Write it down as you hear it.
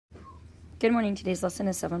Good morning. Today's lesson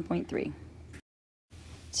is 7.3.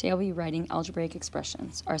 Today I'll be writing algebraic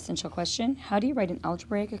expressions. Our essential question: how do you write an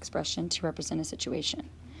algebraic expression to represent a situation?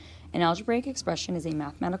 An algebraic expression is a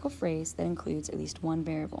mathematical phrase that includes at least one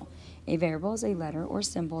variable. A variable is a letter or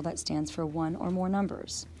symbol that stands for one or more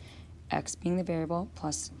numbers. X being the variable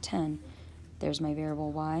plus 10. There's my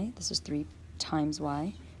variable y. This is 3 times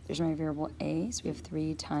y. There's my variable a, so we have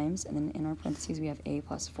 3 times, and then in our parentheses we have a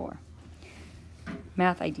plus 4.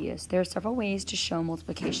 Math ideas. There are several ways to show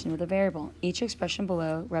multiplication with a variable. Each expression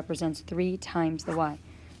below represents 3 times the y.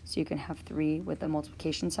 So you can have 3 with the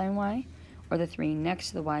multiplication sign y, or the 3 next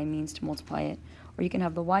to the y means to multiply it, or you can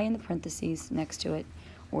have the y in the parentheses next to it,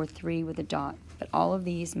 or 3 with a dot. But all of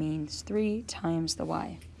these means 3 times the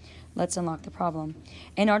y. Let's unlock the problem.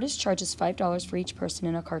 An artist charges $5 for each person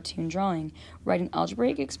in a cartoon drawing. Write an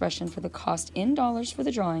algebraic expression for the cost in dollars for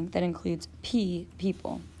the drawing that includes P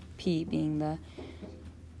people, P being the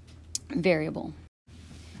variable.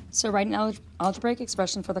 So write an algebraic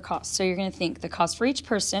expression for the cost. So you're going to think the cost for each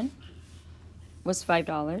person was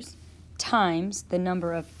 $5 times the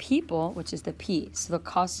number of people, which is the P. So the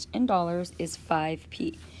cost in dollars is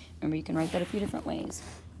 5P. Remember, you can write that a few different ways.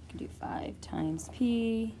 You can do 5 times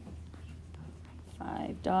P,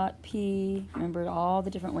 5 dot P. Remember all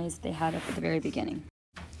the different ways that they had up at the very beginning.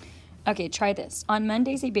 Okay, try this. On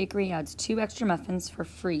Mondays, a bakery adds 2 extra muffins for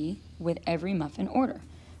free with every muffin order.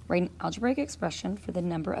 Write an algebraic expression for the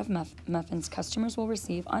number of muffins customers will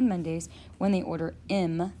receive on Mondays when they order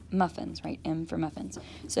M muffins, right? M for muffins.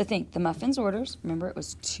 So think the muffins orders, remember it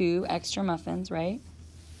was 2 extra muffins, right?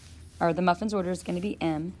 Or the muffins order is going to be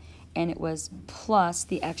M, and it was plus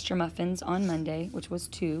the extra muffins on Monday, which was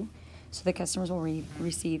 2. So the customers will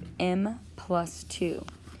receive M plus 2.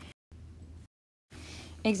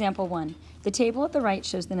 Example 1. The table at the right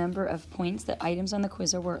shows the number of points that items on the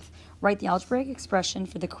quiz are worth. Write the algebraic expression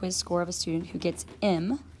for the quiz score of a student who gets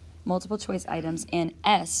M, multiple choice items, and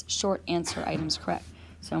S, short answer items correct.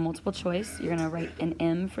 So multiple choice, you're going to write an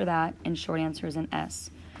M for that, and short answer is an S.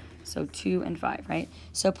 So 2 and 5, right?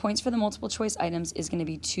 So points for the multiple choice items is going to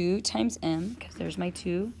be 2 times M, because there's my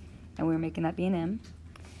 2, and we were making that be an M,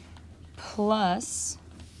 plus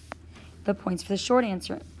the points for the short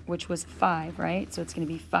answer, which was 5, right? So it's going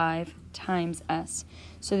to be 5 times S.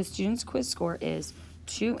 So the student's quiz score is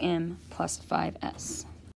 2M plus 5S.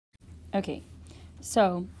 Okay,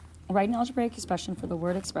 so write an algebraic expression for the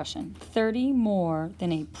word expression. 30 more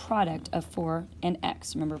than a product of 4 and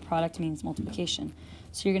X. Remember, product means multiplication.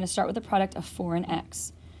 So you're going to start with the product of 4 and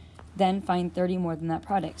X. Then find 30 more than that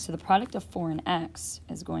product. So the product of 4 and X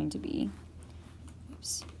is going to be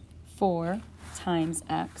 4 times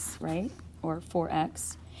X, right? Or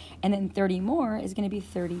 4X. And then 30 more is going to be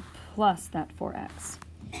 30 plus that 4X.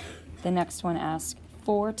 The next one asks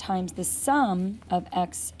 4 times the sum of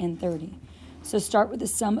X and 30. So start with the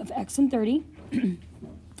sum of X and 30, and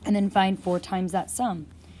then find 4 times that sum.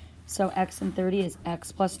 So X and 30 is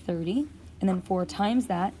X plus 30, and then 4 times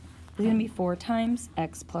that is going to be 4 times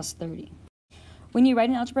X plus 30. When you write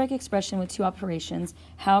an algebraic expression with 2 operations,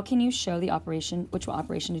 how can you show the operation, which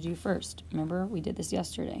operation to do first? Remember, we did this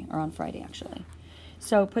yesterday, or on Friday actually.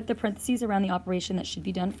 So put the parentheses around the operation that should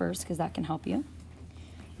be done first, because that can help you.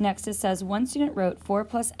 Next, it says one student wrote 4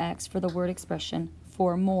 plus X for the word expression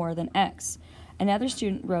 4 more than X. Another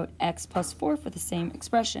student wrote X plus 4 for the same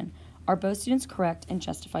expression. Are both students correct, and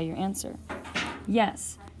justify your answer?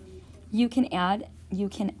 Yes. You can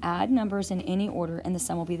add numbers in any order and the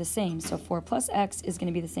sum will be the same. So 4 plus X is going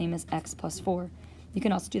to be the same as X plus 4. You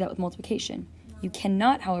can also do that with multiplication. You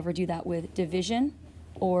cannot, however, do that with division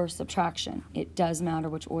or subtraction. It does matter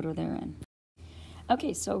which order they're in.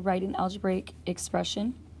 Okay, so write an algebraic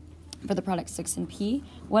expression for the product 6 and P.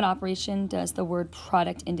 What operation does the word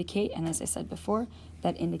product indicate? And as I said before,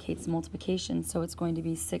 that indicates multiplication. So it's going to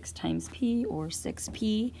be 6 times P or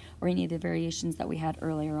 6P or any of the variations that we had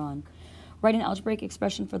earlier on. Write an algebraic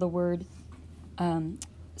expression for the word,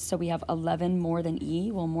 so we have 11 more than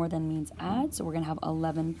E. Well, more than means add, so we're going to have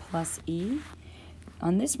 11 plus E.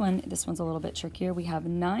 On this one's a little bit trickier. We have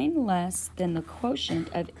 9 less than the quotient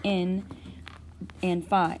of N and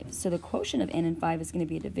 5. So the quotient of N and 5 is going to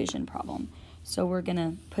be a division problem. So we're going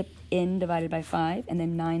to put N divided by 5, and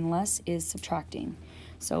then 9 less is subtracting.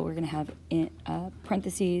 So we're going to have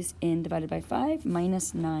parentheses N divided by 5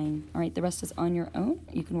 minus 9. All right, the rest is on your own.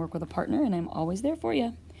 You can work with a partner, and I'm always there for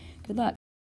you. Good luck.